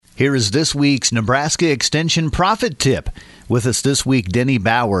Here is this week's Nebraska Extension Profit Tip. With us this week, Denny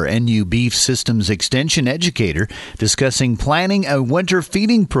Bauer, NU Beef Systems Extension Educator, discussing planning a winter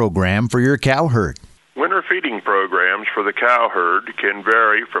feeding program for your cow herd. Winter feeding programs for the cow herd can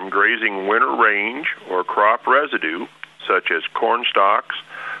vary from grazing winter range or crop residue, such as corn stalks,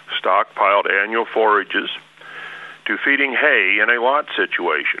 stockpiled annual forages, to feeding hay in a lot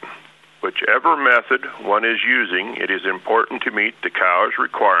situation. Whichever method one is using, it is important to meet the cow's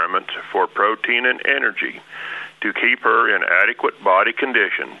requirements for protein and energy to keep her in adequate body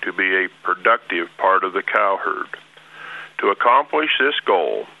condition to be a productive part of the cow herd. To accomplish this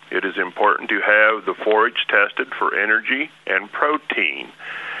goal, it is important to have the forage tested for energy and protein,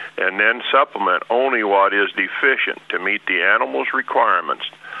 and then supplement only what is deficient to meet the animal's requirements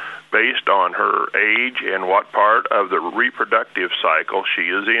based on her age and what part of the reproductive cycle she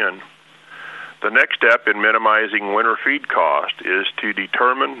is in. The next step in minimizing winter feed cost is to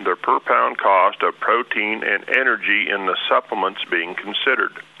determine the per-pound cost of protein and energy in the supplements being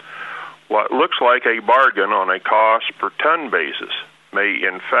considered. What looks like a bargain on a cost-per-ton basis may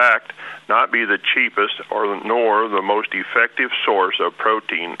in fact not be the cheapest nor the most effective source of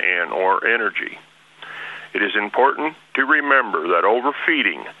protein and or energy. It is important to remember that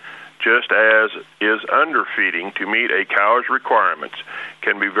overfeeding, just as is underfeeding to meet a cow's requirements,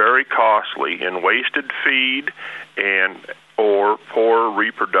 can be very costly in wasted feed and or poor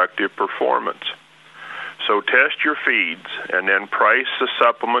reproductive performance. So test your feeds and then price the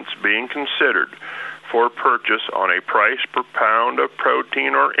supplements being considered for purchase on a price per pound of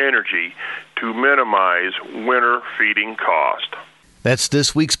protein or energy to minimize winter feeding cost. That's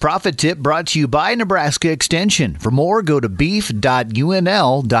this week's Profit Tip, brought to you by Nebraska Extension. For more, go to beef.unl.edu.